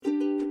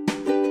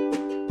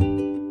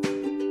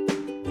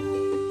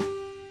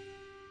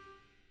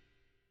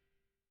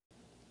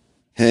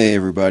Hey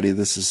everybody,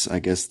 this is, I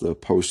guess, the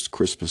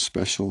post-Christmas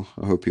special.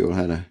 I hope you all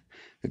had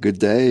a good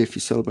day if you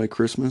celebrate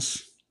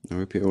Christmas. I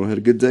hope you all had a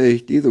good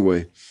day either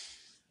way.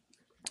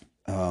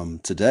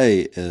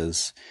 Today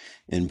is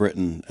in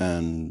Britain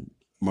and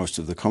most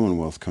of the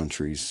Commonwealth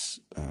countries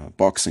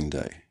Boxing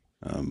Day.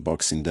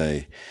 Boxing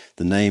Day,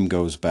 the name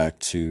goes back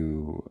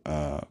to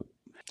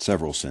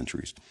several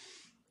centuries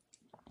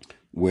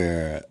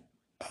where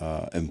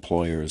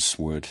employers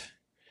would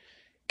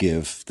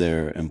give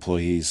their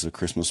employees a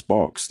Christmas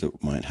box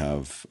that might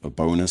have a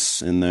bonus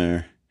in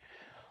there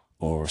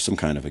or some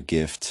kind of a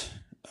gift,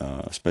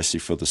 especially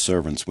for the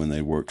servants when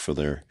they worked for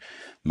their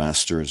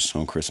masters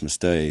on Christmas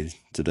Day.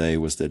 Today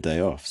was their day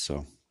off,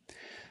 so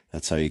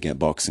that's how you get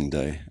Boxing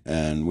Day.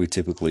 And we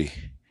typically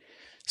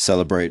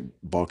celebrate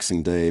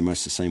Boxing Day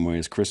much the same way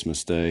as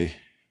Christmas Day.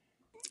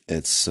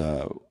 It's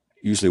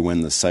usually when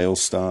the sales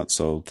start,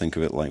 so think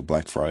of it like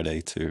Black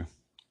Friday too.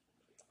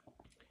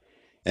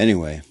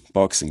 Anyway,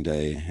 Boxing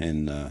Day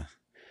in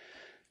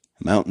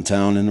mountain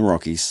town in the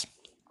Rockies.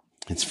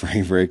 It's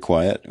very, very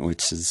quiet,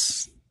 which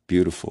is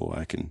beautiful.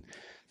 I can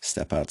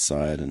step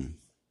outside and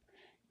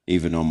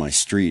even on my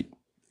street,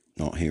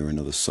 not hear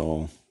another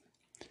soul.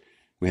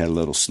 We had a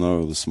little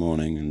snow this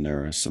morning, and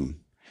there are some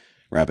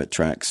rabbit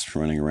tracks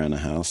running around the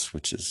house,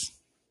 which is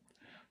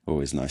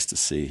always nice to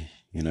see.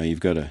 You've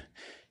got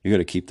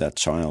to keep that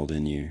child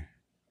in you,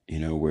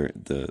 where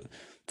the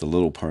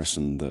little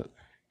person that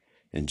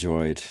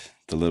enjoyed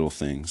the little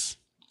things,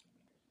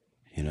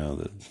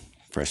 the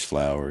fresh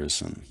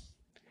flowers and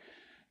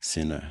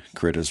seeing the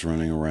critters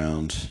running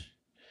around.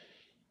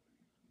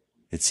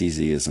 It's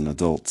easy as an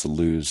adult to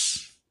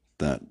lose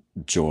that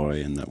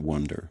joy and that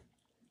wonder.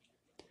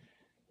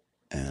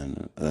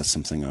 And that's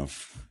something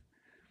I've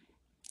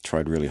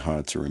tried really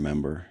hard to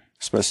remember,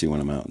 especially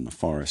when I'm out in the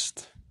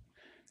forest.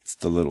 It's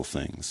the little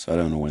things. I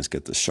don't always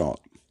get the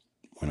shot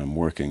when I'm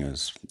working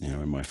as,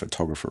 in my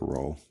photographer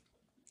role.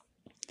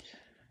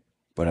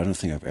 But I don't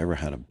think I've ever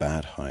had a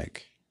bad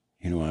hike.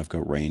 I've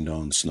got rained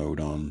on,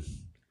 snowed on,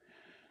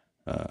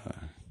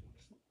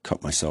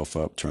 cut myself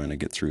up trying to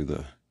get through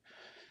the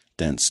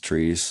dense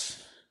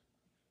trees.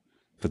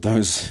 But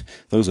those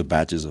are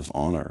badges of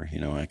honor.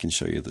 I can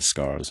show you the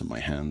scars on my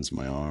hands,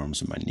 my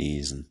arms, and my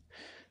knees, and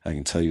I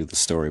can tell you the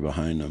story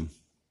behind them.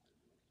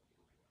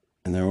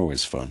 And they're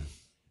always fun.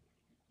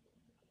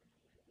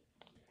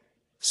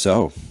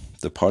 So,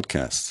 the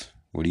podcast.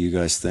 What do you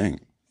guys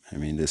think? I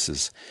mean, this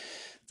is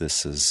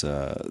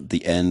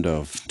the end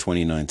of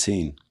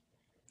 2019,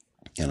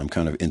 and I'm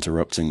kind of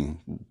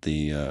interrupting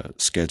the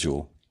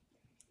schedule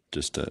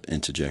just to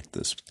interject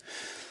this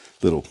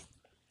little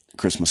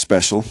Christmas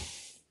special,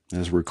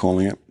 as we're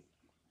calling it.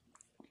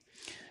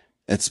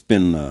 It's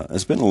been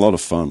a lot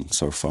of fun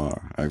so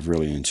far. I've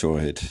really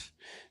enjoyed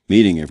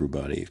meeting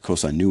everybody. Of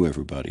course, I knew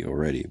everybody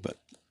already, but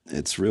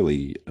it's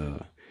really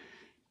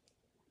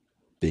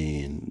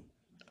been.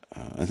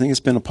 I think it's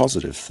been a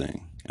positive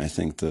thing. I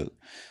think that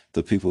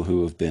the people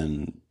who have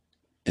been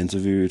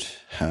interviewed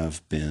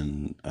have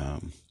been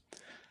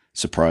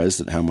surprised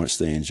at how much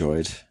they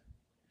enjoyed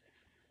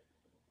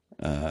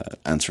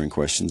answering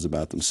questions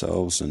about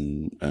themselves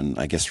and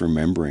I guess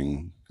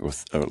remembering or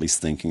at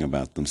least thinking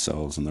about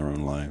themselves and their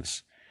own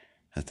lives.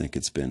 I think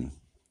it's been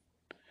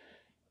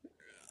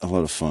a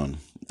lot of fun.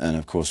 And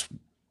of course,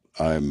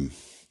 I'm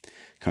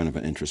kind of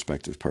an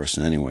introspective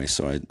person anyway,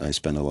 so I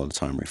spend a lot of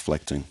time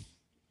reflecting.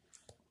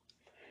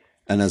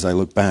 And as I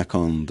look back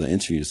on the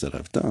interviews that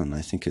I've done,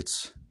 I think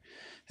it's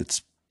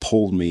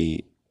pulled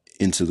me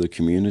into the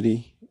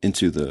community,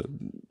 into the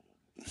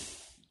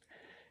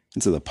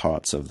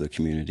parts of the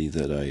community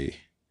that I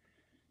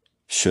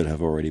should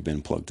have already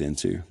been plugged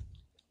into.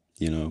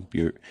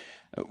 You're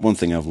one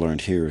thing I've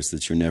learned here is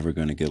that you're never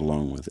going to get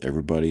along with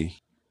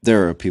everybody.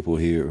 There are people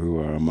here who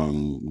are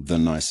among the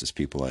nicest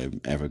people I'm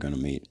ever going to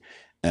meet,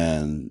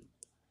 and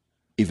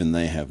even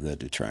they have their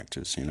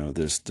detractors.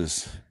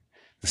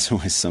 There's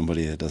always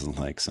somebody that doesn't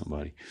like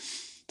somebody,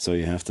 so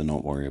you have to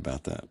not worry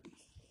about that.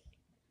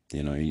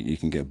 You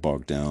can get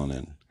bogged down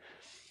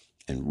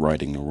in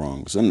righting the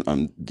wrongs, and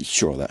I'm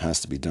sure that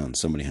has to be done.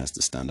 Somebody has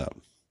to stand up,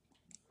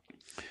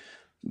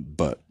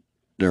 but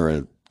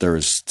there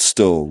is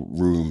still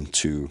room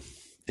to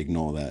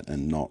ignore that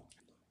and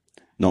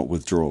not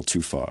withdraw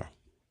too far.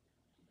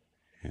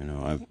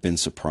 I've been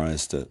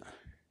surprised at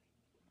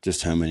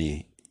just how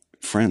many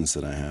friends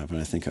that I have,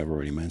 and I think I've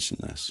already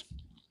mentioned this.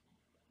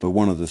 But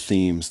one of the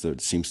themes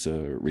that seems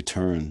to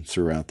return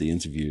throughout the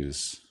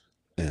interviews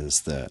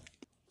is that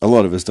a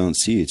lot of us don't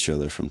see each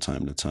other from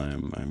time to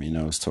time. I mean,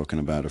 I was talking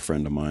about a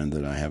friend of mine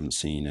that I haven't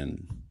seen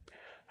in,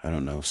 I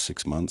don't know,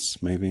 6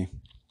 months maybe.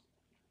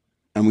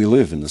 And we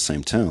live in the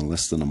same town,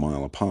 less than a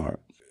mile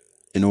apart.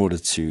 In order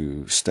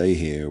to stay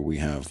here, we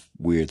have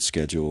weird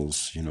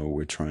schedules.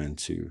 We're trying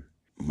to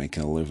make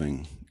a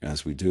living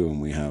as we do,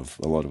 and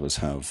a lot of us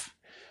have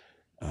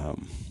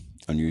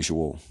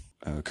unusual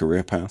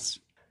career paths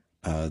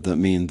that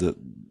mean that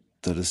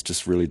it's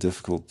just really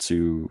difficult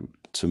to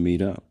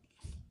meet up.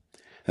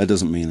 That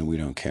doesn't mean that we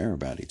don't care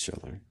about each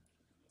other.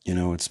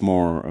 It's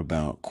more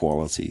about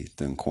quality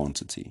than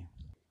quantity.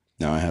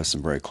 Now, I have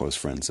some very close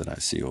friends that I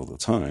see all the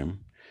time,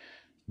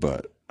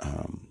 but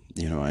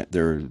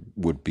there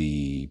would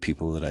be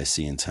people that I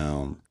see in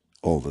town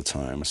all the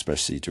time,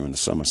 especially during the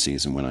summer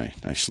season when I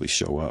actually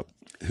show up,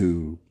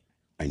 who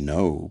I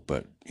know,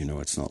 but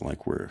it's not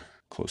like we're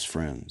close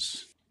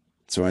friends.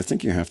 So I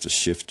think you have to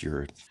shift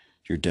your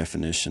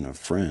definition of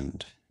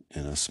friend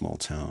in a small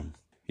town.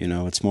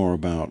 It's more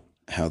about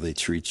how they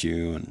treat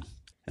you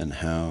and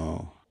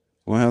how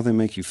they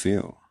make you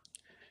feel.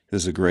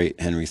 There's a great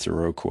Henry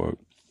Thoreau quote.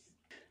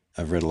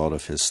 I've read a lot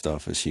of his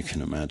stuff, as you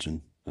can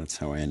imagine. That's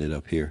how I ended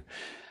up here.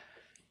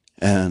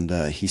 And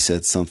he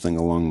said something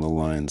along the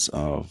lines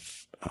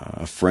of,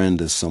 a friend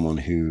is someone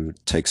who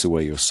takes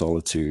away your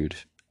solitude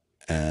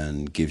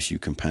and gives you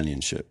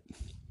companionship.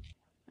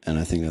 And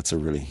I think it's a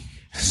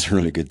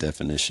really good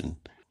definition.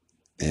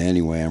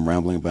 Anyway, I'm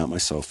rambling about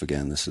myself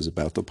again. This is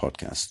about the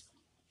podcast.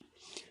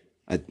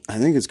 I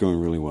think it's going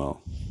really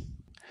well.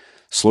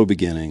 Slow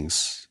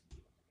beginnings.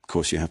 Of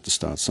course, you have to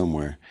start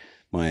somewhere.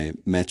 My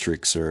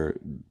metrics are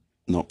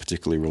not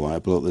particularly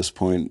reliable at this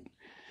point.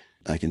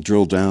 I can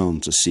drill down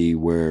to see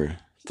where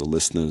the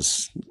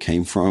listeners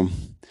came from,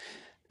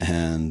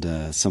 and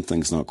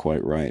something's not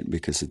quite right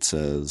because it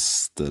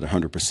says that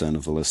 100%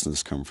 of the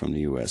listeners come from the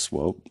US.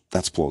 Well,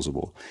 that's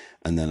plausible.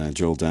 And then I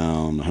drill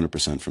down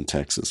 100% from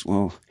Texas.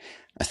 Well,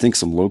 I think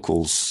some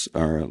locals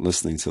are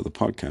listening to the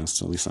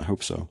podcast, at least I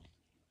hope so.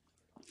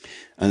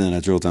 And then I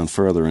drill down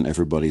further, and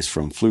everybody's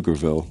from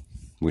Pflugerville,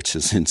 which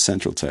is in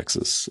Central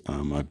Texas.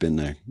 I've been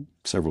there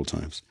several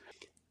times.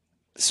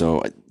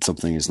 So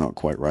something is not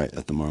quite right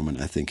at the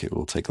moment. I think it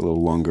will take a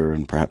little longer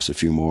and perhaps a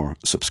few more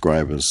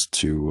subscribers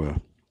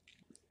to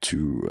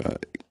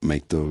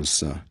make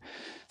those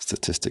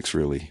statistics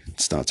really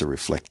start to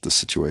reflect the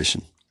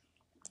situation.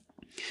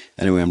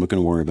 Anyway, I'm not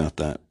going to worry about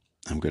that.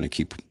 I'm going to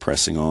keep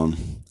pressing on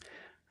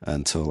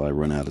until I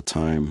run out of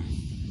time,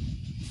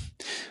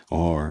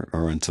 or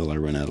until I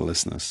run out of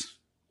listeners.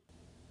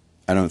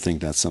 I don't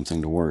think that's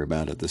something to worry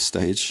about at this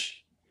stage.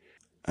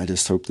 I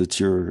just hope that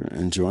you're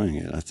enjoying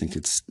it. I think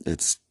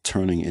it's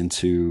turning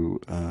into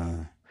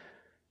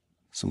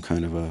some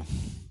kind of a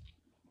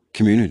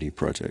community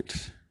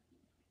project,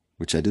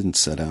 which I didn't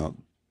set out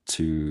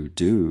to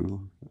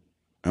do.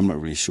 I'm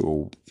not really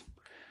sure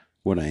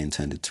what I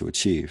intended to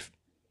achieve,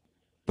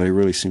 but it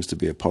really seems to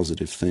be a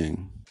positive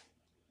thing.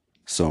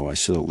 So I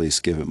should at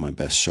least give it my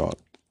best shot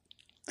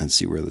and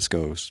see where this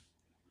goes.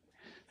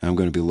 I'm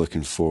going to be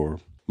looking for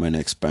my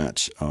next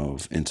batch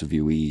of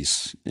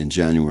interviewees in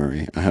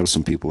January. I have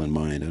some people in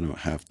mind. I don't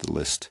have the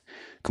list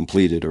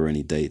completed or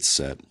any dates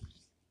set,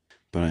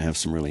 but I have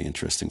some really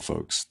interesting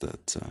folks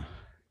that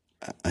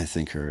I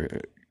think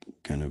are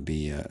going to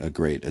be a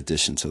great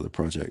addition to the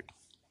project.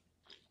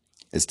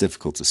 It's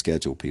difficult to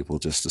schedule people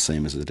just the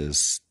same as it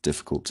is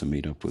difficult to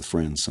meet up with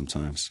friends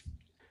sometimes.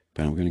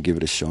 But I'm going to give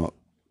it a shot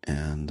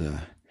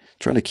and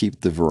try to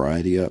keep the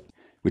variety up,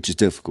 which is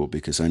difficult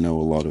because I know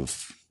a lot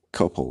of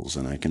couples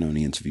and I can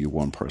only interview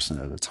one person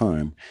at a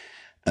time.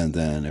 And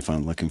then if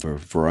I'm looking for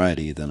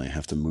variety, then I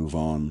have to move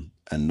on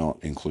and not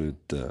include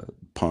the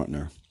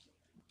partner,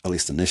 at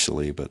least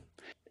initially. But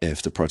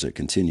if the project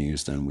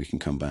continues, then we can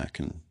come back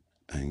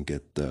and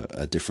get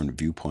a different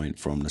viewpoint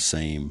from the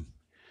same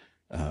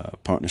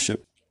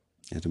partnership.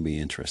 It'll be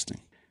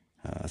interesting.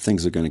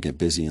 Things are going to get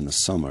busy in the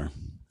summer.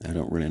 I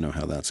don't really know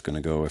how that's going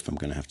to go, if I'm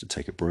going to have to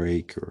take a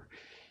break or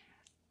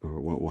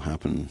what will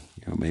happen.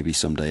 Maybe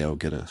someday I'll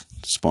get a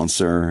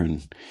sponsor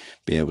and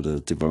be able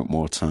to devote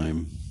more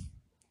time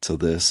to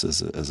this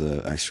as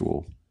a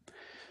actual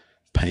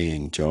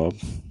paying job.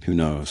 Who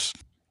knows?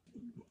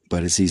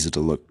 But it's easy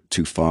to look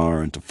too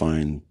far and to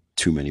find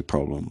too many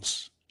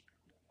problems.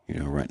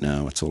 Right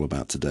now it's all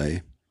about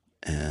today,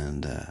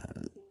 and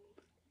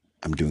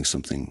I'm doing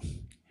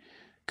something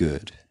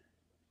good.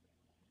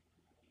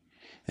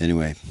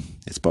 Anyway,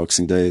 it's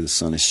Boxing Day. The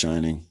sun is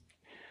shining.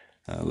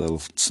 A little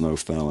snow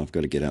fell. I've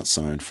got to get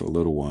outside for a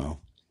little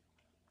while.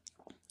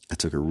 I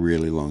took a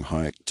really long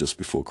hike just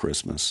before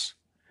Christmas.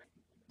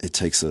 It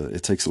takes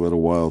a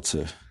little while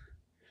to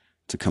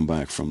come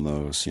back from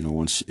those.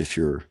 If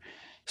you're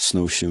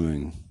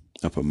snowshoeing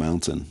up a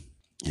mountain,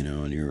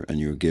 and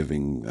you're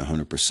giving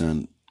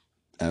 100%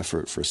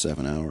 effort for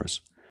 7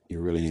 hours, you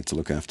really need to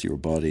look after your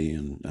body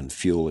and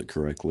fuel it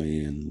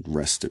correctly and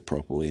rest it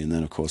properly. And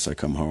then, of course, I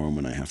come home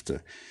and I have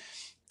to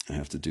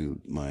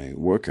do my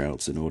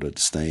workouts in order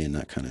to stay in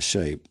that kind of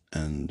shape.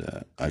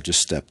 And I've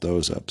just stepped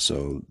those up,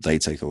 so they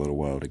take a little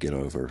while to get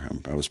over.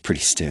 I was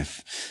pretty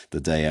stiff the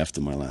day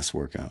after my last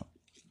workout,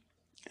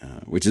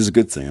 which is a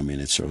good thing. I mean,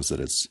 it shows that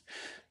it's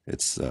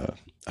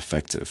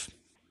effective.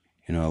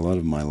 A lot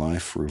of my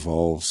life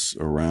revolves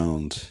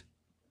around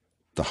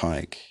the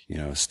hike,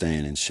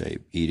 staying in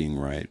shape, eating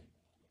right,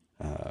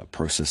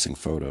 processing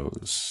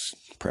photos,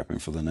 prepping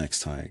for the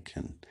next hike,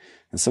 and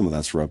some of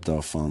that's rubbed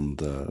off on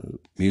the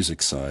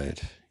music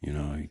side.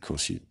 Of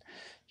course, you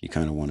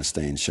kind of want to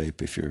stay in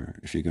shape if you're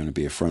going to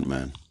be a front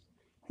man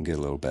and get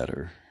a little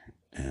better.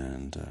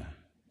 And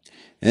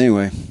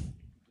anyway,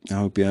 I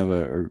hope you have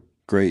a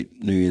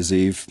great New Year's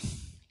Eve.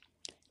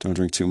 Don't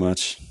drink too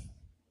much.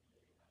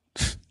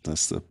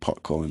 That's the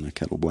pot calling the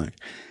kettle black.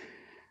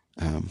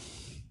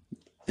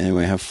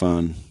 Anyway, have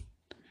fun.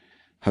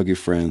 Hug your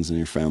friends and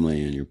your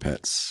family and your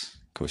pets.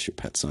 Of course, your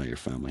pets are your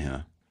family,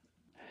 huh?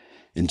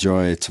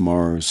 Enjoy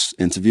tomorrow's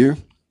interview.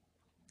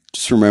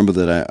 Just remember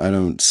that I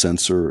don't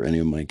censor any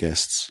of my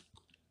guests.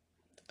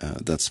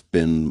 That's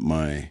been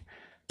my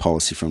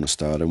policy from the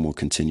start and will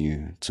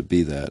continue to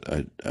be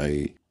that.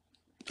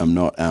 I'm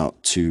not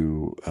out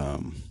to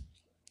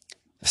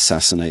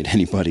assassinate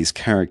anybody's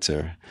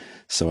character,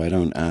 so I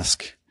don't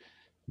ask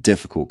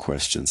difficult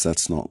questions.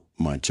 That's not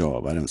my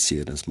job. I don't see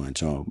it as my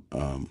job.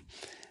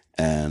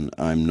 And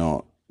I'm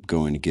not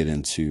going to get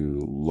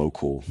into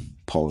local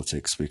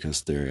politics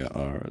because they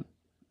are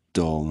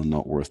dull and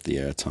not worth the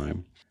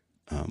airtime.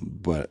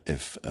 But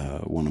if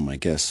one of my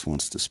guests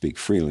wants to speak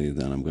freely,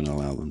 then I'm going to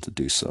allow them to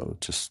do so.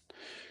 Just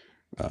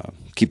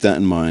keep that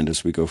in mind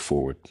as we go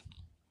forward.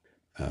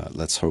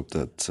 Let's hope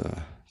that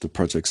the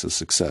project's a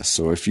success.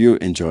 So if you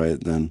enjoy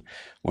it, then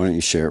why don't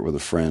you share it with a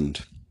friend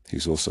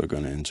who's also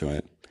going to enjoy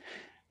it?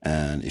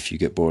 And if you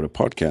get bored of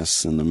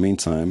podcasts in the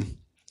meantime,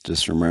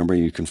 just remember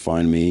you can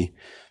find me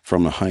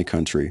from the high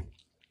country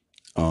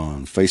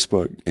on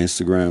Facebook,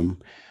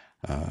 Instagram,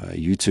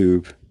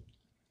 YouTube,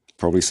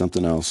 probably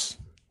something else.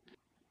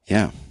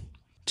 Yeah,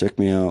 check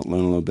me out,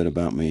 learn a little bit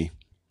about me,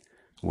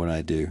 what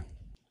I do,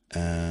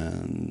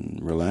 and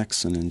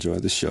relax and enjoy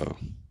the show.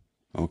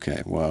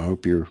 Okay, well, I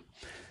hope you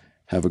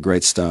have a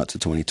great start to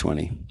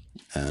 2020,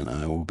 and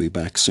I will be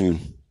back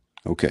soon.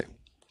 Okay,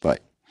 bye.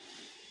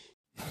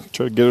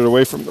 Try to get it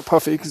away from the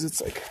puffy because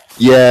it's like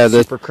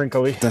super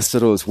crinkly. That's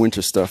it. All this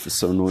winter stuff is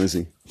so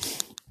noisy.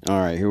 All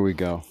right, here we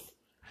go.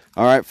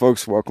 All right,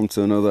 folks, welcome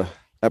to another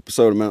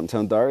episode of Mountain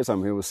Town Diaries.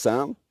 I'm here with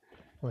Sam.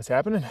 What's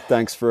happening?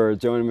 Thanks for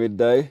joining me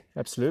today.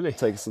 Absolutely.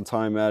 Taking some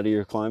time out of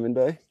your climbing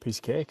day. Piece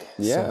of cake.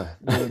 Yeah.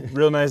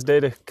 Real nice day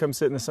to come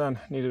sit in the sun.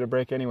 Needed a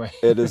break anyway.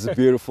 It is a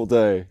beautiful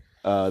day.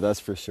 That's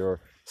for sure.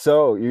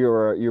 So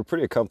you're a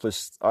pretty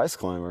accomplished ice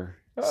climber.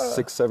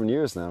 6-7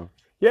 years now.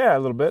 Yeah, a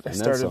little bit. I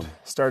And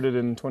started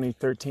in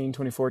 2013,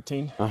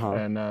 2014,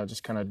 and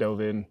just kind of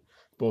dove in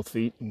both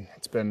feet. And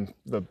it's been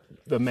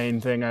the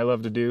main thing I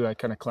love to do. I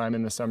kind of climb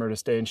in the summer to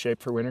stay in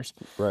shape for winters.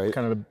 Right.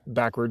 Kind of the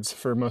backwards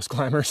for most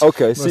climbers.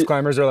 Okay. Most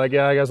climbers are like,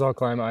 yeah, I guess I'll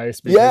climb ice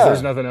because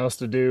there's nothing else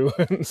to do.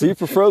 So you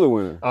prefer the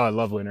winter? Oh, I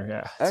love winter.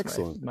 Yeah.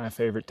 Excellent. My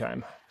favorite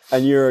time.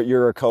 And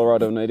you're a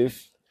Colorado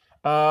native?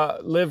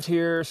 Lived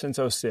here since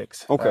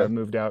 2006. Okay.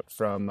 Moved out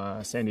from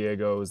San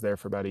Diego. Was there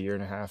for about a year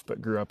and a half,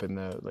 but grew up in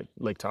the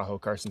Lake Tahoe,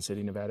 Carson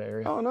City, Nevada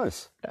area. Oh,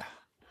 nice. Yeah.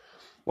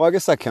 Well, I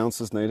guess that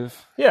counts as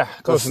native. Yeah,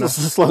 close enough.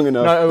 That's long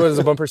enough. No, it was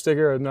a bumper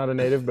sticker. I'm not a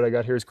native, but I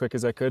got here as quick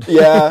as I could.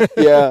 Yeah,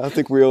 I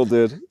think we all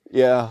did.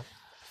 Yeah.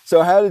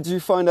 So how did you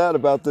find out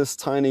about this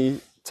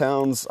tiny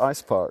town's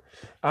ice park?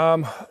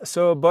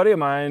 So a buddy of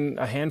mine,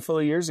 a handful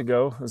of years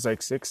ago, it was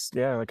like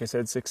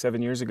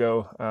 6-7 years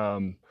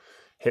ago,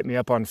 hit me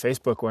up on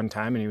Facebook one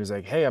time, and he was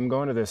like, "Hey, I'm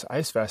going to this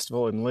ice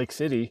festival in Lake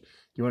City.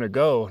 You want to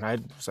go?" And I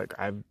was like,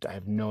 I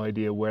have no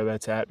idea where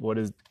that's at. What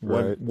is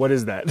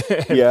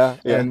that? Yeah.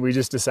 And we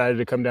just decided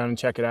to come down and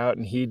check it out.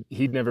 And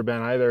he'd never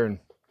been either, and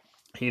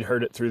he'd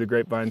heard it through the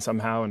grapevine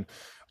somehow. And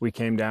we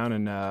came down,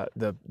 and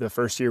the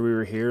first year we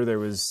were here, there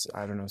was,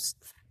 I don't know,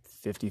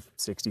 50,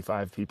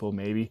 65 people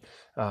maybe.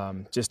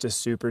 Just a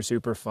super,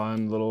 super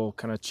fun little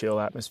kind of chill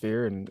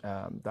atmosphere. And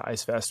the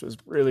Ice Fest was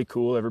really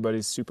cool.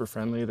 Everybody's super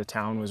friendly. The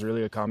town was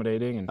really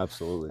accommodating. And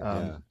Absolutely.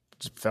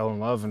 just fell in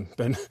love and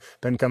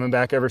been coming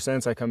back ever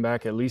since. I come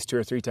back at least 2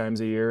 or 3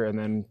 times a year, and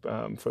then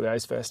for the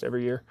Ice Fest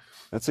every year.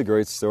 That's a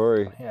great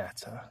story. Yeah,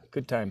 it's a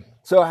good time.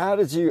 So how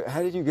did you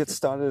get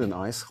started in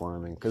ice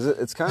climbing? Because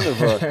it's kind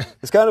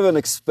of an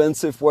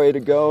expensive way to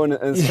go, and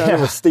it's kind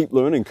of a steep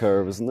learning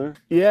curve, isn't there?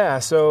 Yeah.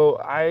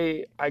 So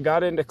I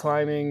got into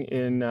climbing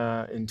in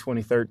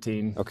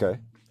 2013. Okay.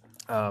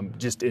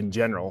 Just in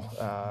general.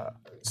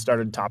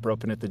 Started top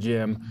roping at the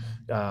gym.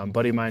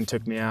 Buddy of mine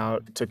took me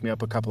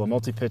up a couple of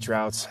multi-pitch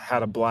routes,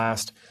 had a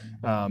blast.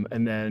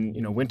 And then,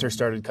 winter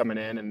started coming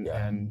in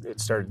and it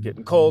started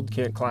getting cold,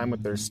 can't climb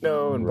with their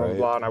snow and blah, blah,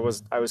 blah. And I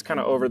was kind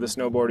of over the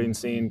snowboarding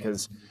scene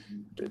because,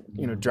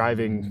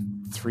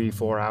 driving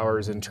 3-4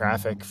 hours in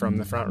traffic from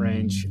the Front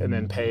Range and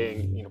then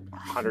paying,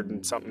 $100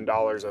 and something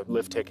a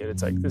lift ticket.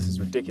 It's like, this is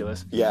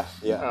ridiculous. Yeah.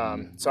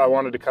 So I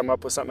wanted to come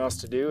up with something else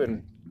to do,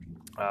 and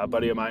a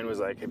buddy of mine was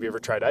like, "Have you ever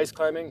tried ice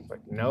climbing?"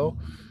 Like, no.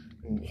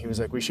 And he was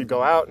like, "We should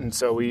go out." And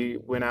so we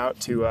went out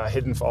to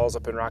Hidden Falls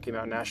up in Rocky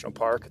Mountain National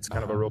Park. It's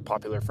kind of a real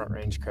popular Front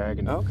Range crag.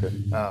 And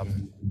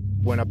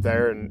went up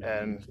there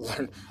and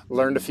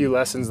learned a few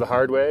lessons the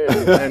hard way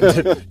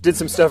and did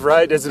some stuff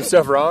right, did some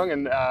stuff wrong.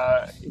 And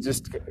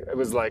it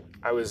was like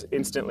I was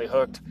instantly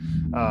hooked.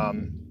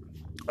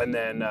 And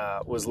then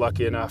was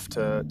lucky enough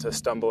to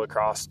stumble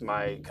across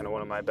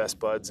one of my best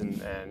buds,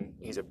 and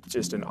he's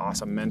just an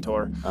awesome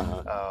mentor.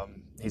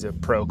 He's a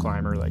pro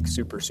climber, like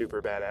super, super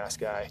badass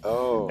guy.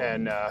 Oh.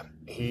 And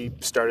he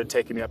started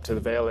taking me up to the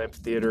Vail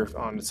Amphitheater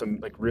on some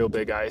like real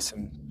big ice,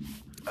 and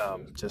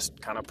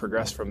just kind of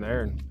progressed from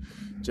there, and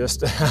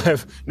just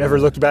I've never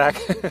looked back.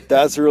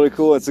 That's really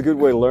cool. It's a good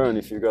way to learn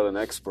if you've got an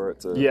expert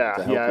to help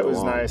it you was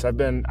along. nice. I've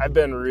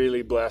been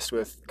really blessed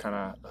with kind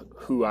of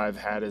who I've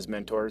had as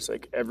mentors.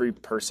 Like every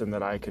person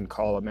that I can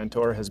call a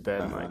mentor has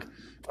been like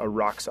a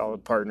rock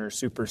solid partner,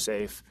 super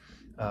safe,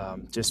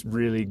 just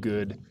really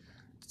good,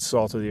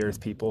 salt of the earth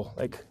people,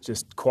 like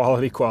just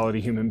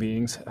quality human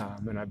beings.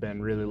 And I've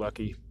been really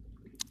lucky.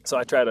 So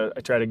I try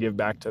to give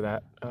back to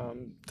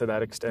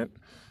that extent.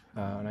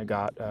 And I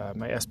got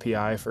my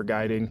SPI for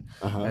guiding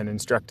and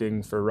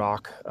instructing for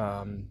rock.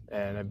 And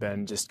I've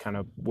been just kind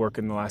of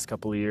working the last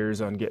couple of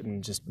years on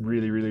getting just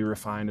really, really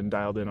refined and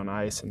dialed in on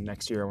ice. And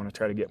next year I want to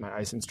try to get my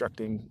ice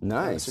instructing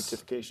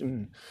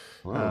certification.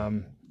 Wow.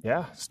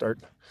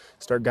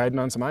 Start guiding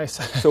on some ice.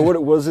 So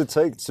what does it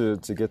take to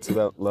get to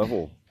that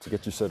level, to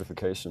get your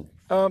certification?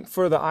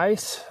 For the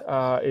ice,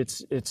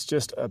 it's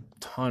just a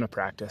ton of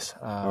practice.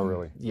 Oh,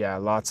 really? Yeah,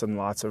 lots and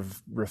lots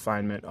of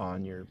refinement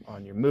on your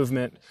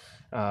movement,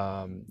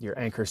 your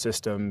anchor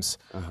systems,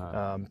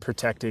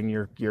 protecting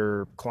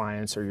your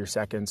clients or your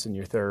seconds and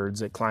your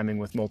thirds, like climbing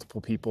with multiple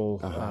people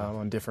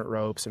on different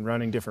ropes and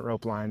running different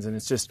rope lines. And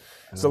it's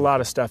a lot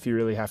of stuff you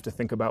really have to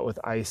think about with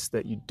ice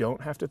that you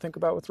don't have to think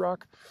about with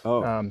rock.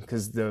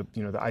 Because the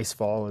ice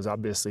fall is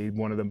obviously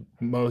one of the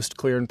most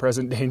clear and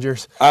present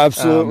dangers.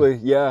 Absolutely,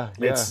 yeah.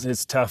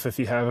 It's tough if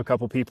you have a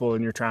couple people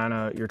and you're trying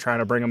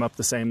to bring them up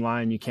the same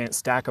line. You can't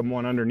stack them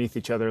one underneath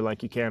each other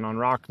like you can on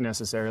rock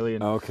necessarily.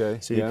 And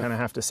so you kind of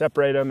have to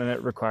separate them, and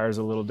it requires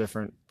a little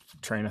different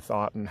train of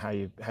thought and how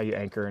you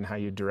anchor and how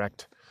you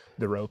direct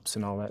the ropes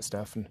and all that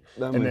stuff. And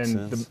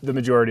then the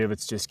majority of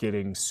it's just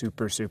getting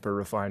super, super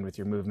refined with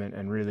your movement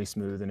and really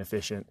smooth and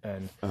efficient,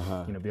 and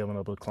being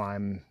able to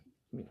climb,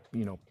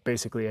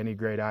 basically any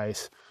grade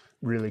ice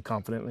really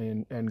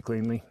confidently and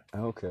cleanly.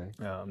 Okay.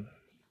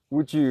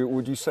 Would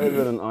you say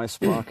that an ice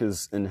park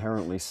is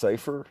inherently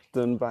safer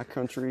than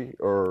backcountry,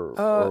 or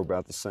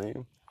about the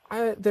same?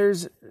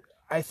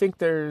 I think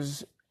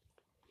there's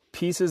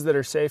pieces that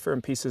are safer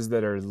and pieces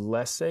that are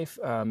less safe.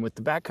 With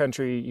the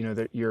backcountry,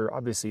 that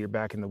you're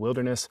back in the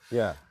wilderness.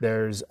 Yeah.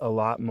 There's a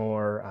lot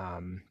more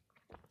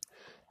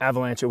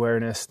avalanche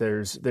awareness.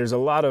 There's a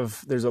lot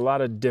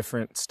of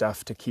different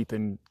stuff to keep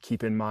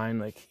in mind.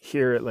 Like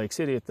here at Lake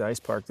City at the ice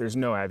park, there's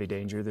no Avi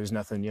danger. There's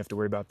nothing you have to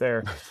worry about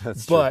there.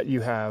 That's true. But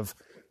you have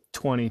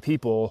 20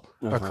 people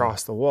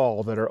across the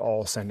wall that are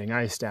all sending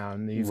ice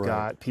down. You've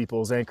got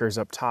people's anchors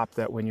up top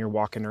that when you're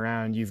walking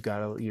around, you've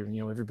got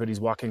everybody's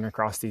walking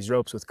across these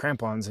ropes with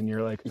crampons, and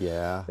you're like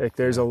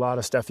there's a lot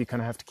of stuff you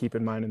kind of have to keep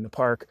in mind in the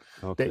park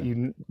that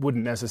you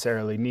wouldn't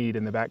necessarily need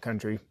in the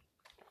backcountry.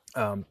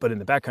 But in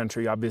the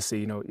backcountry,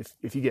 obviously,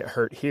 if you get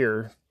hurt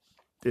here,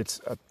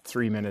 it's a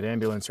 3-minute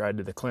ambulance ride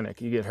to the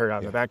clinic. You get hurt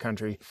out in the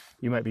backcountry,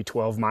 you might be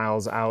 12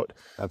 miles out.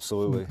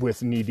 Absolutely.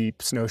 With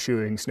knee-deep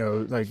snowshoeing,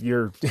 like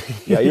you're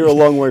you're a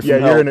long way from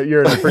help.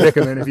 You're in a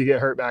predicament if you get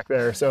hurt back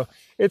there. So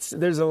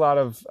there's a lot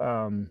of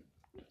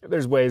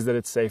there's ways that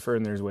it's safer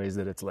and there's ways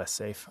that it's less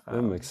safe.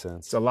 That makes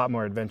sense. It's a lot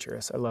more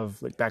adventurous. I love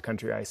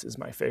backcountry ice is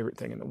my favorite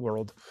thing in the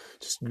world.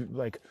 Just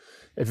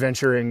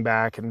adventuring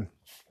back and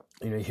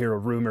you hear a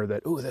rumor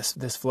that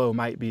this flow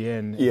might be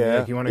in.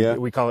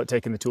 We call it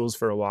taking the tools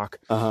for a walk.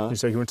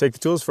 So you want to take the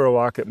tools for a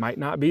walk, it might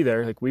not be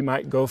there. Like we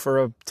might go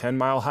for a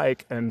 10-mile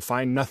hike and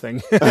find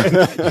nothing.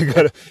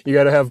 you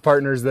gotta have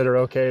partners that are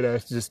okay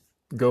to just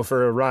go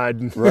for a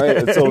ride. Right.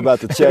 It's all about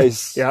the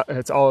chase. Yeah,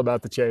 it's all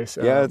about the chase.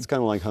 It's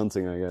kind of like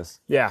hunting, I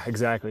guess. Yeah,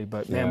 exactly.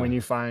 But man, when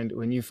you find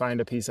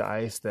a piece of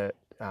ice that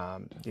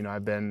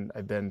I've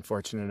been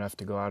fortunate enough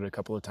to go out a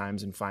couple of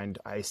times and find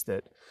ice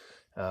that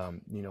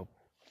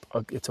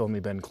it's only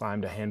been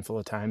climbed a handful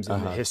of times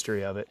in the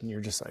history of it, and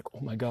you're just like, oh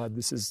my God,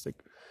 this is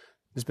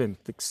there's been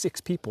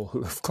 6 people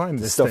who have climbed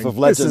this stuff thing. Of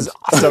legend. This is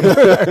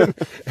awesome.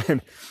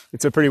 And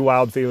it's a pretty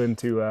wild feeling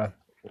to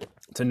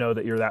know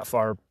that you're that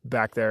far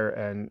back there,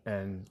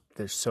 and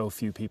there's so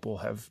few people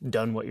have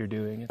done what you're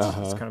doing. It's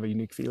kind of a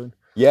unique feeling.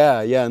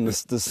 Yeah, and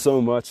there's so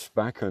much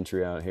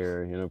backcountry out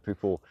here.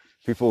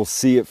 People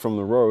see it from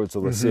the roads,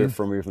 or they see it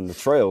from even the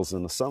trails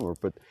in the summer,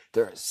 but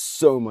there is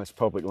so much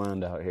public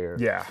land out here.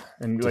 Yeah,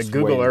 and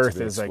Google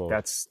Earth is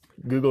that's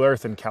Google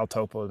Earth and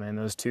Caltopo, man,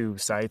 those 2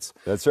 sites.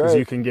 That's right.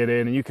 You can get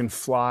in and you can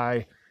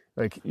fly.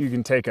 You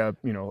can take a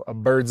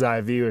bird's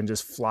eye view and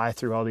just fly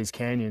through all these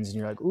canyons, and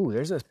you're like, ooh,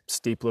 there's a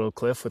steep little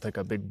cliff with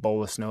a big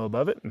bowl of snow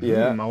above it.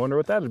 I wonder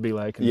what that'd be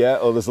like. And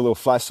there's a little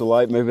flash of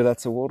light. Maybe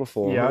that's a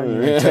waterfall. Yeah,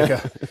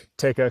 you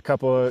take a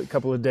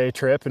couple of day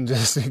trip and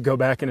just go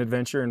back and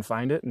adventure and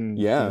find it.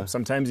 And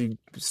sometimes you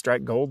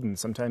strike gold, and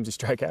sometimes you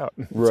strike out.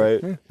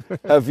 Right.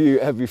 Have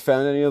you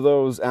found any of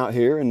those out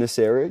here in this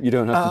area? You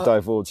don't have to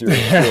divulge your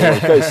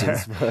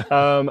locations.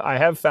 I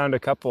have found a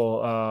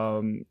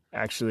couple.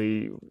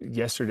 Actually,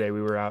 yesterday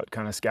we were out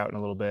kind of scouting a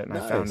little bit, and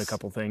I found a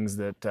couple things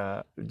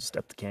that just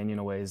up the canyon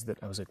a ways that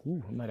I was like,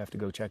 ooh, I might have to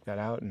go check that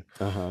out.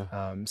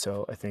 And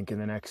so I think in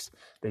the next,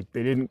 they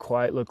didn't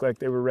quite look like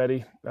they were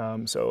ready.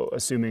 So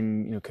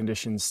assuming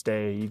conditions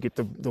stay, you get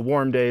the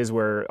warm days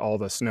where all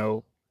the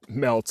snow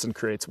melts and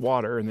creates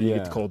water, and then you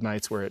get the Yeah. cold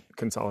nights where it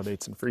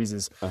consolidates and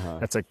freezes.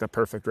 That's like the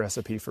perfect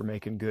recipe for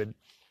making good,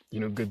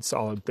 good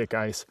solid thick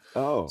ice.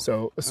 Oh.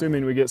 So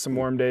assuming we get some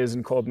warm days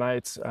and cold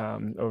nights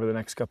over the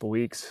next couple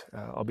weeks,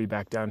 I'll be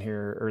back down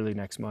here early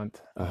next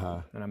month,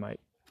 and I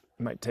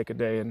might take a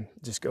day and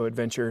just go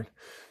adventure,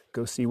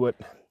 go see what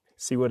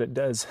it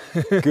does.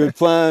 Good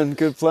plan.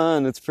 Good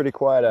plan. It's pretty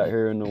quiet out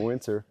here in the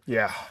winter.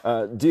 Yeah.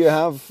 Do you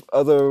have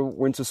other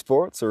winter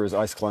sports, or is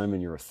ice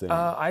climbing your thing?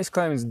 Ice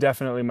climbing is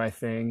definitely my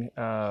thing.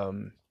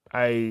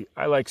 I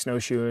like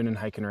snowshoeing and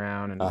hiking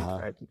around, and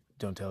I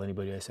don't tell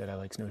anybody I said I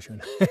like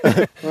snowshoeing.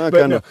 Well,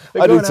 kind of.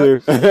 I do too.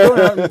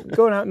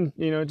 Going out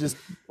and just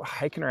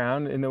hiking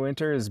around in the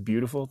winter is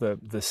beautiful.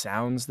 The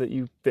sounds that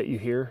you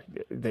hear,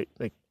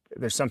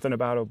 there's something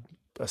about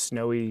a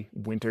snowy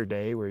winter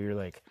day where you're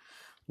like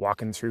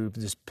walking through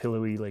this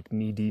pillowy, like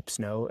knee deep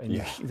snow,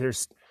 and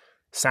there's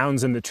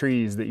sounds in the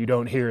trees that you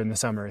don't hear in the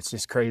summer. It's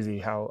just crazy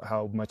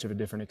how much of a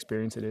different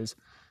experience it is.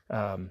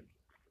 And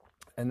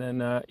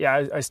then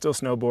I still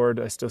snowboard.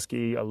 I still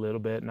ski a little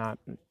bit, not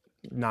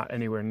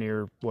anywhere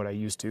near what I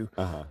used to.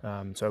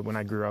 So when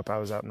I grew up, I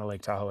was out in the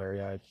Lake Tahoe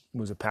area. I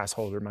was a pass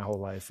holder my whole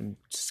life and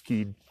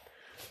skied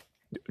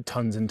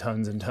tons and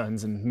tons and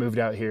tons, and moved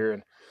out here.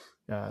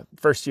 And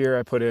first year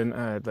I put in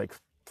like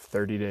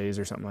 30 days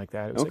or something like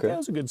that. It was like, it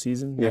was a good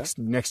season. Yeah.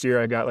 Next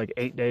year I got like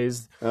 8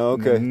 days. Oh,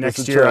 okay.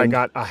 Next year I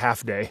got a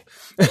half day.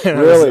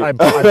 Really? I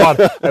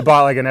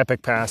bought like an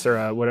Epic Pass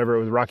or whatever. It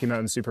was Rocky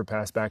Mountain Super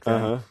Pass back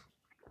then.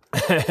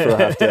 For a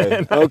half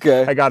day.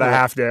 Okay. I got a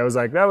half day. I was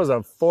like, that was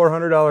a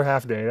 $400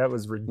 half day. That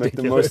was ridiculous.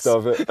 Make the most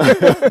of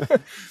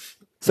it.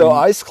 So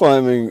ice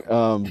climbing,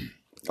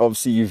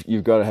 obviously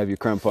you've got to have your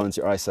crampons,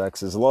 your ice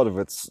axes. A lot of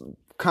it's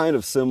kind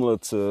of similar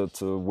to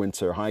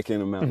winter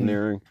hiking and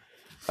mountaineering,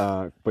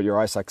 but your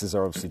ice axes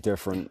are obviously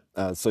different.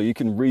 So you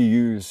can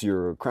reuse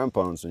your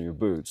crampons and your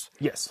boots.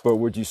 Yes. But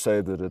would you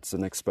say that it's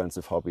an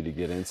expensive hobby to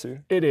get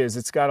into? It is.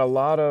 It's got a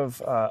lot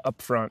of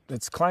upfront.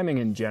 It's climbing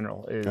in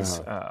general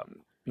is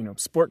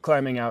sport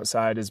climbing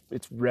outside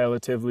it's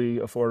relatively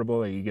affordable.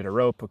 Like you get a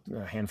rope,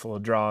 a handful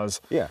of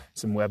draws,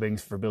 some webbing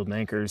for building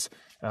anchors,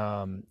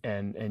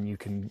 and you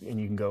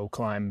can go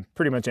climb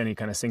pretty much any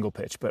kind of single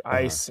pitch. But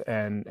ice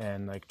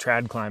and like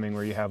trad climbing,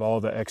 where you have all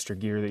the extra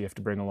gear that you have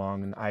to bring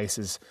along, and ice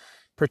is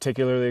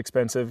particularly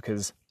expensive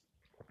because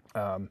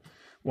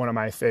one of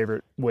my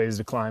favorite ways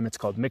to climb, it's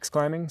called mixed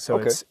climbing.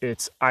 So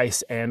it's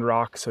ice and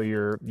rock. So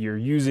you're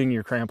using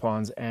your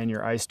crampons and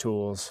your ice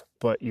tools,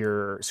 but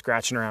you're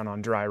scratching around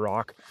on dry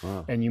rock.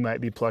 Wow. And you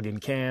might be plugging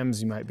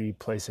cams, you might be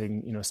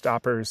placing,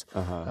 stoppers.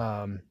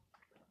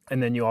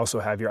 And then you also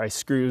have your ice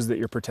screws that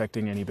you're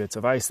protecting any bits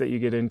of ice that you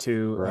get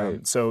into.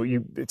 Right. So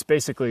it's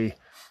basically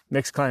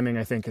mixed climbing,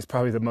 I think, is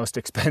probably the most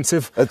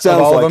expensive of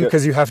all like of them,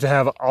 because you have to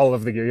have all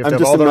of the gear. You have I'm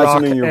to have just all the rock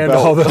imagining your and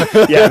belt. all the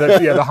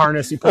the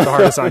harness. You put the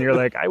harness on, you're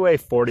like, I weigh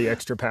 40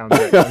 extra pounds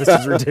right now. This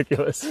is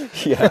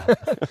ridiculous. Yeah.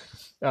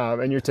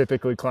 And you're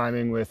typically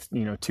climbing with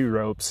 2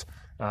 ropes,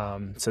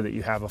 so that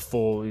you have a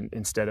full,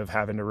 instead of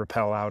having to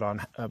rappel out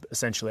on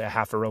essentially a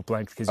half a rope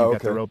length because you've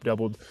got the rope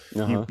doubled.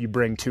 You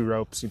bring 2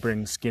 ropes. You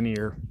bring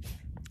skinnier,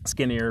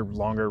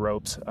 longer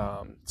ropes,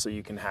 so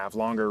you can have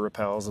longer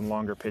rappels and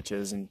longer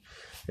pitches, and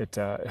it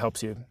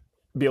helps you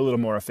be a little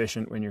more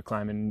efficient when you're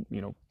climbing,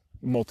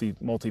 multi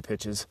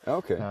pitches.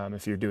 Okay.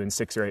 If you're doing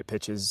 6 or 8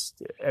 pitches,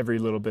 every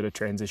little bit of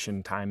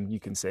transition time you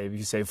can save. If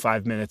you save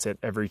 5 minutes at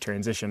every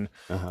transition,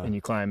 and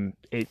you climb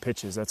 8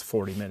 pitches, that's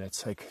 40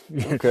 minutes. Like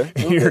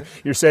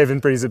you're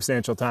saving pretty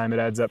substantial time. It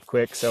adds up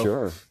quick. So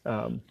Sure.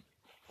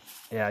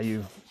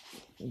 You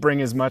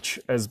bring as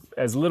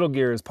little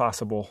gear as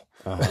possible,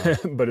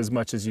 but as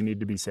much as you need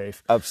to be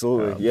safe.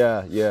 Absolutely.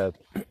 Yeah.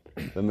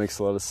 That makes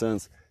a lot of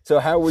sense. So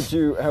how would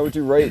you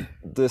rate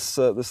this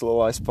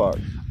little ice park?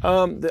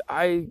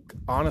 I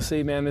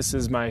honestly, man, this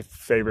is my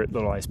favorite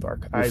little ice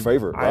park.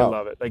 Favorite? Wow. I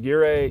love it. Like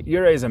Ouray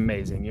is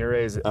amazing.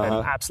 Ouray is an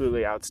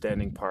absolutely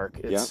outstanding park.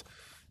 It's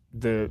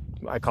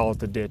I call it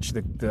the ditch.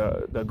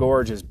 The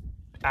gorge is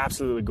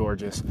absolutely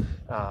gorgeous.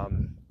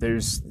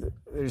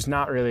 There's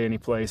not really any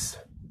place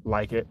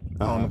like it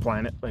on the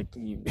planet, like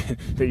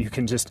that you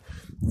can just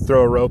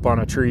throw a rope on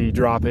a tree,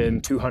 drop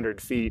in 200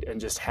 feet, and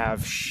just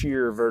have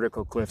sheer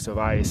vertical cliffs of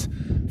ice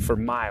for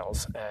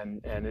miles,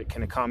 and it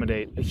can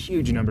accommodate a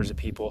huge numbers of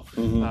people.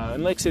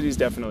 And Lake Cities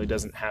definitely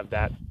doesn't have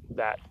that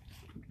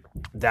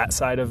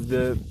side of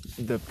the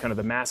kind of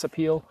the mass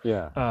appeal.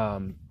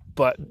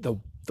 But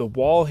the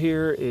wall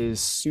here is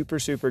super,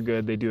 super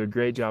good. They do a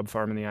great job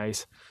farming the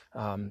ice.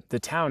 The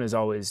town is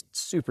always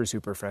super,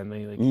 super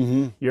friendly. Like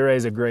Ouray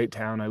is a great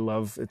town.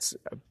 It's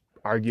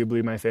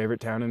arguably my favorite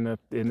town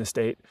in the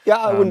state. Yeah,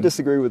 I wouldn't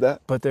disagree with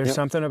that. But there's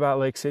something about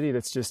Lake City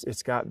that's just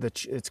it's got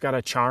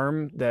a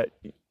charm that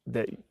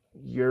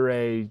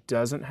Ouray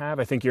doesn't have.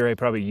 I think Ouray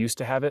probably used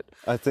to have it.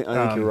 I think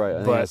you're right.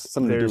 I think it has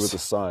something to do with the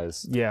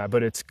size. Yeah,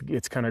 but it's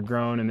kind of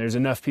grown, and there's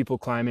enough people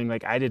climbing.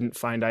 Like I didn't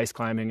find ice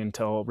climbing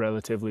until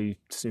relatively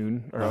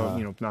soon,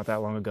 or not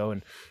that long ago,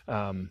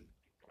 and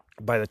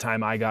by the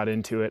time I got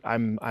into it,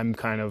 I'm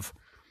kind of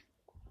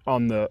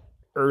on the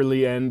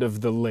early end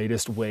of the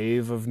latest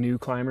wave of new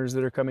climbers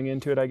that are coming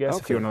into it, I guess,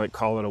 if you Okay. want to like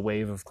call it a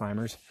wave of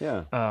climbers.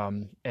 Yeah.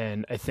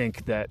 And I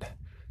think that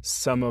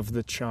some of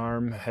the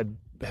charm had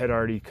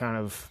already kind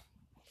of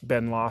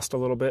been lost a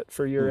little bit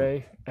for year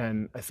A,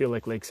 and I feel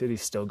like Lake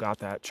City's still got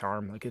that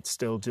charm. Like it's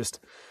still just,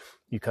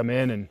 you come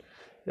in and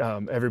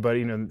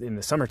everybody, in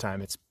the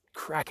summertime, it's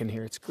cracking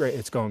here. It's great.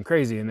 It's going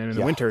crazy. And then in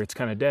the winter, it's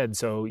kind of dead.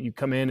 So you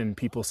come in and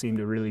people seem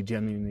to really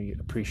genuinely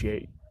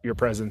appreciate your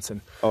presence.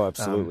 And Oh,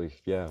 absolutely.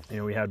 Yeah.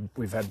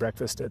 we've had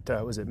breakfast at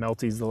was it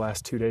Melty's the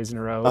last 2 days in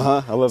a row.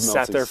 I love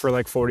Sat there Melty's. for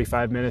like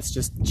 45 minutes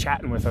just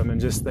chatting with them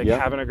and just like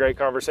having a great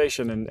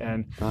conversation.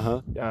 And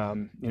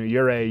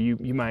year A,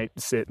 you might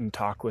sit and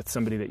talk with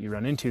somebody that you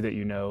run into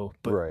that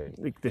but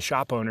like the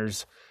shop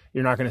owners,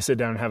 you're not going to sit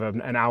down and have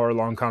an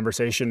hour-long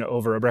conversation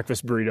over a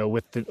breakfast burrito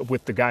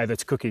with the guy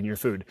that's cooking your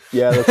food.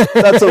 Yeah,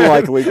 that's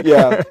unlikely.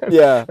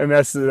 Yeah. And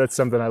that's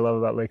something I love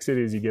about Lake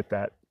City is you get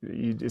that.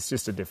 It's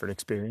just a different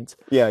experience.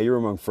 Yeah, you're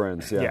among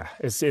friends. Yeah. Yeah,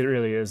 it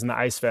really is. And the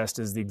Ice Fest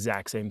is the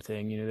exact same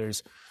thing.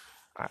 There's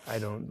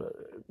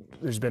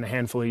been a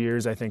handful of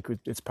years, I think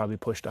it's probably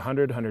pushed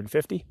 100,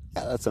 150.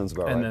 Yeah, that sounds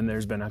about right. And then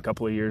there's been a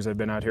couple of years I've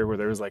been out here where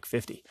there was like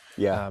 50.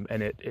 Yeah.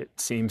 And it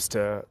seems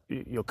to,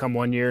 you'll come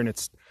one year and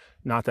it's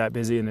not that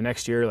busy, and the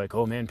next year, like,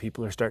 oh man,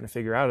 people are starting to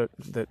figure out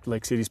that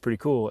Lake City's pretty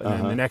cool. And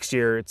then the next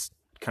year it's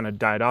kind of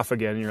died off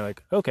again, and you're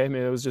like, okay,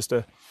 maybe it was just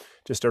a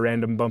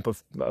random bump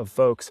of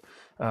folks.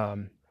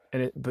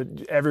 But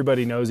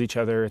everybody knows each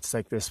other. It's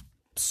like this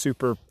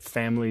super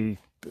family.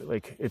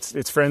 Like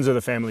it's friends of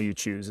the family you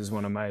choose is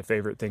one of my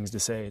favorite things to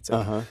say. It's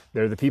like,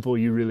 they're the people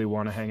you really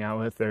want to hang out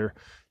with.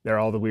 They're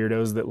all the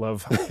weirdos that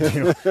love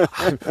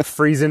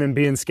freezing and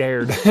being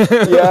scared.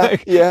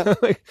 Yeah.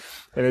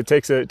 And it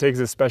takes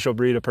a special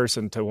breed of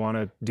person to want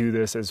to do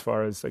this, as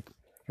far as like,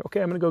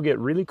 okay, I'm going to go get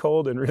really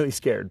cold and really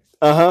scared.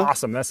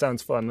 Awesome. That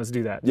sounds fun. Let's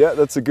do that. Yeah,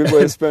 that's a good way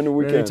to spend a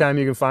weekend. Anytime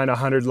you can find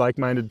 100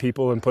 like-minded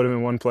people and put them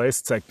in one place,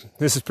 it's like,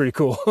 this is pretty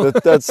cool.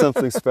 That's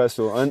something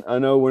special. I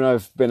know when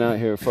I've been out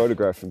here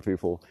photographing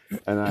people,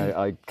 and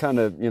I kind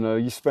of,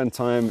 you spend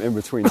time in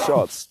between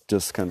shots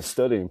just kind of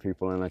studying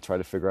people, and I try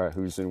to figure out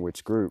who's in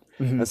which group.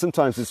 And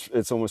sometimes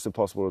it's almost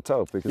impossible to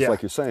tell, because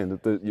like you're saying,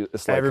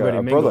 it's like everybody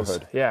a mingles.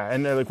 brotherhood. Yeah,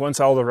 and like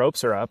once all the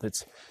ropes are up,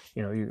 it's,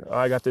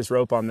 I got this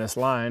rope on this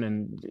line,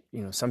 and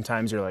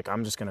sometimes you're like,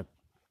 I'm just gonna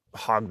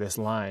hog this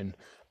line,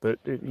 but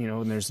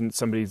and there's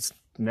somebody's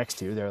next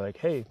to you, they're like,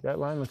 hey, that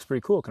line looks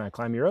pretty cool, can I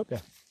climb your rope? Yeah,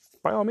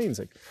 by all means,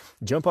 like,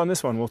 jump on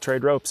this one, we'll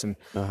trade ropes. And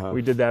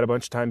we did that a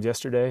bunch of times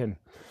yesterday, and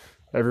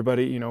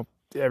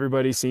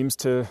everybody seems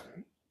to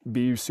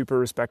be super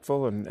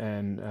respectful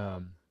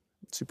and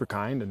super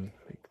kind, and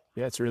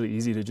it's really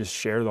easy to just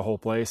share the whole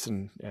place.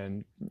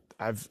 And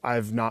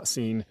I've not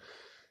seen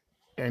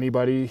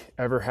anybody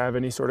ever have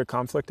any sort of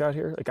conflict out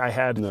here. Like I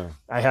had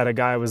a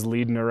guy I was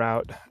leading a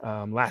route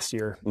last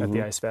year at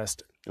the Ice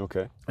Fest.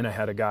 Okay. And I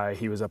had a guy,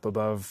 he was up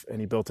above and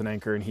he built an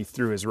anchor and he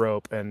threw his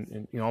rope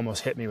and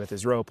almost hit me with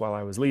his rope while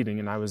I was leading.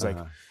 And I was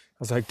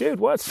like, dude,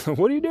 what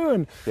are you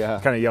doing?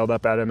 Yeah. Kind of yelled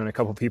up at him, and a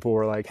couple people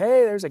were like,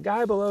 hey, there's a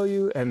guy below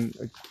you. And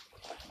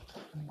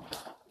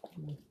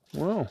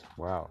whoa.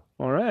 Wow.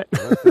 All right. I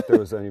don't think there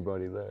was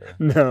anybody there.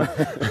 No.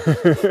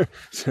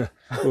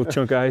 A little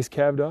chunk of ice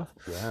calved off.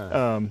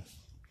 Yeah.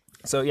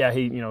 So yeah,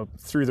 he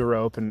threw the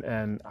rope,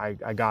 and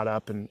I got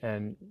up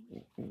and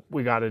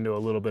we got into a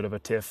little bit of a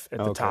tiff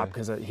at the top,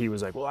 because he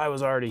was like, well, I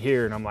was already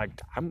here, and I'm like,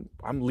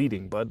 I'm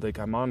leading, bud. Like,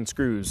 I'm on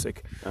screws.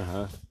 Like,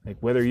 like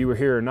whether you were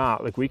here or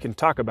not, like, we can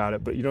talk about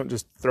it, but you don't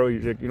just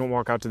you don't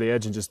walk out to the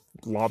edge and just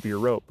lob your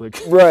rope.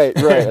 Like, right.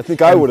 I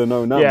think I would have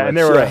known that. Yeah, much. and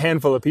there were a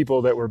handful of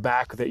people that were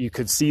back that you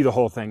could see the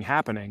whole thing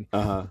happening,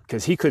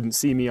 because he couldn't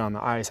see me on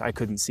the ice, I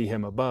couldn't see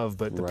him above,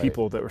 but the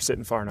people that were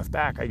sitting far enough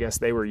back, I guess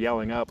they were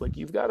yelling up like,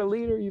 you've got a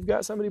leader, you've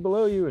got somebody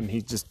below you, and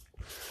he just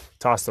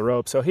tossed the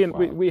rope. So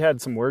we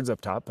had some words up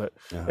top, but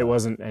it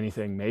wasn't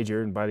anything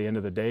major. And by the end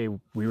of the day,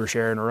 we were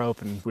sharing a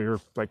rope, and we were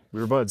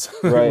buds.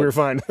 Right. We were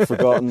fine.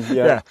 Forgotten.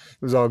 Yeah.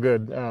 It was all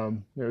good.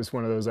 It was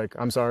one of those like,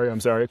 I'm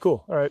sorry.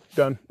 Cool. All right,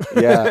 done.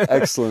 Yeah.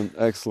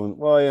 Excellent.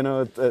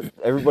 Well,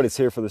 everybody's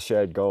here for the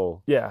shared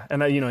goal. Yeah.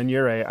 And in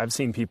Ure, I've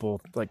seen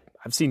people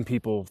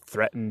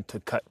threaten to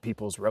cut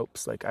people's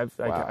ropes. Like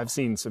I've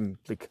seen some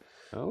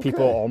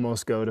people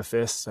almost go to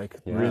fists, like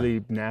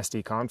really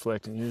nasty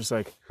conflict, and you're just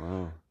like,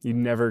 wow. You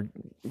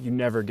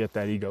never get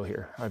that ego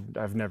here.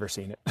 I've never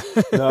seen it.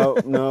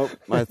 No.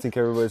 I think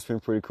everybody's been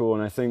pretty cool,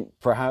 and I think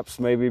perhaps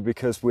maybe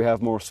because we have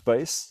more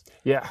space.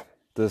 Yeah.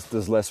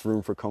 There's less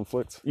room for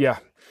conflict. Yeah,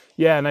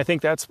 and I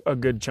think that's a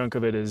good chunk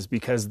of it, is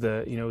because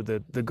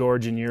the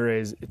gorge in Ure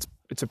is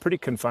it's a pretty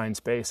confined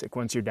space. Like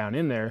once you're down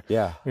in there,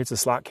 it's a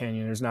slot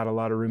canyon. There's not a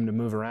lot of room to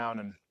move around,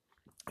 and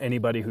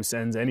anybody who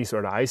sends any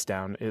sort of ice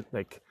down,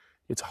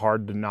 it's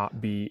hard to not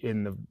be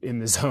in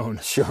the zone.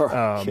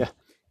 Sure.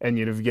 And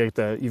you've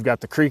got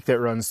the creek that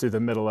runs through the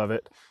middle of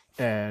it,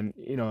 and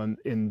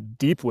in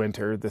deep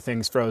winter the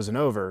thing's frozen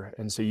over,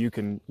 and so you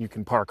can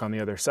park on the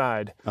other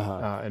side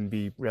and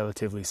be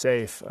relatively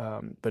safe.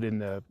 But in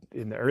the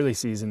early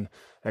season,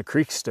 that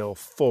creek's still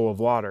full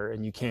of water,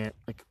 and you can't,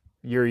 like,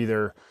 you're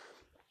either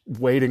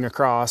wading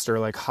across or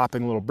like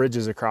hopping little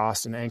bridges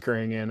across and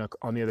anchoring in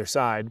on the other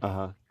side.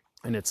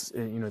 And it's,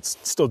 you know, it's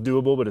still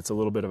doable, but it's a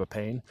little bit of a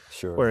pain.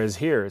 Sure. Whereas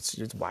here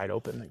it's wide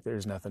open. Like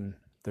there's nothing.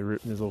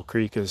 This little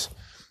creek is,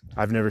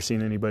 I've never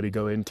seen anybody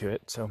go into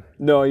it. So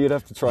no, you'd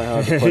have to try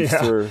hard to punch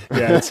through.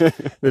 Yeah,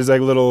 there's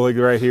like little, like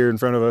right here in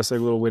front of us,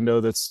 like a little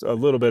window that's a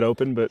little bit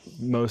open, but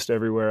most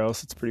everywhere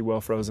else it's pretty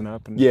well frozen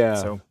up. And yeah.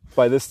 So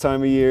by this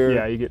time of year,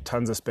 yeah, you get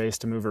tons of space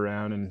to move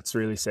around, and it's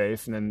really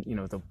safe. And then, you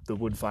know, the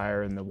wood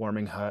fire and the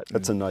warming hut.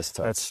 That's a nice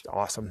touch. That's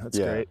awesome. That's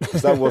yeah, great.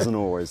 Because that wasn't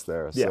always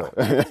there. So.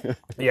 Yeah,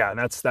 yeah, and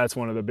that's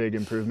one of the big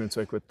improvements,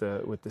 like with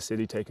the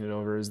city taking it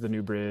over, is the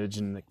new bridge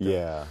and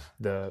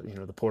the you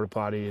know, the porta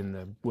potty and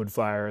the wood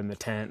fire and the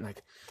tent.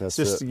 Like that's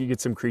it's just it. You get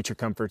some creature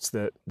comforts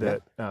that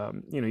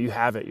you know, you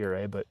have at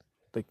Ouray, but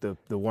like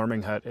the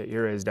warming hut at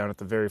Ouray is down at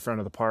the very front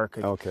of the park.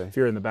 Like okay. If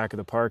you're in the back of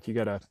the park, you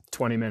got a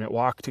 20-minute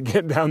walk to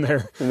get down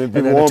there, and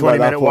then a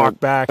 20-minute walk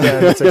back. Yeah,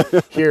 it's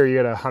like, here you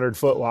got a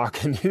 100-foot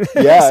walk. And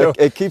yeah, so,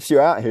 it keeps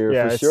you out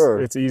here for sure.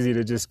 It's easy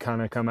to just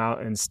kind of come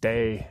out and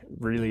stay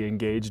really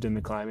engaged in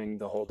the climbing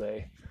the whole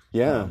day.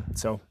 Yeah.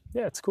 So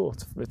yeah, it's cool.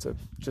 It's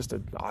just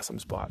an awesome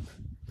spot.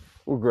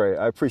 Well, great.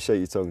 I appreciate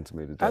you talking to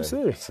me today.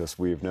 Absolutely. Since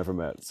we've never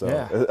met. So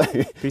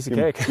yeah. Piece of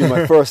cake. You're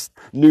my first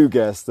new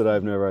guest that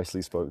I've never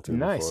actually spoken to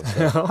nice.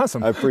 before. So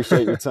awesome. I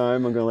appreciate your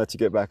time. I'm going to let you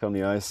get back on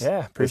the ice.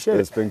 Yeah, appreciate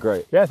it. It's been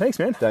great. Yeah, thanks,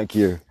 man. Thank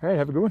you. All right,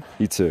 have a good one.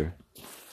 You too.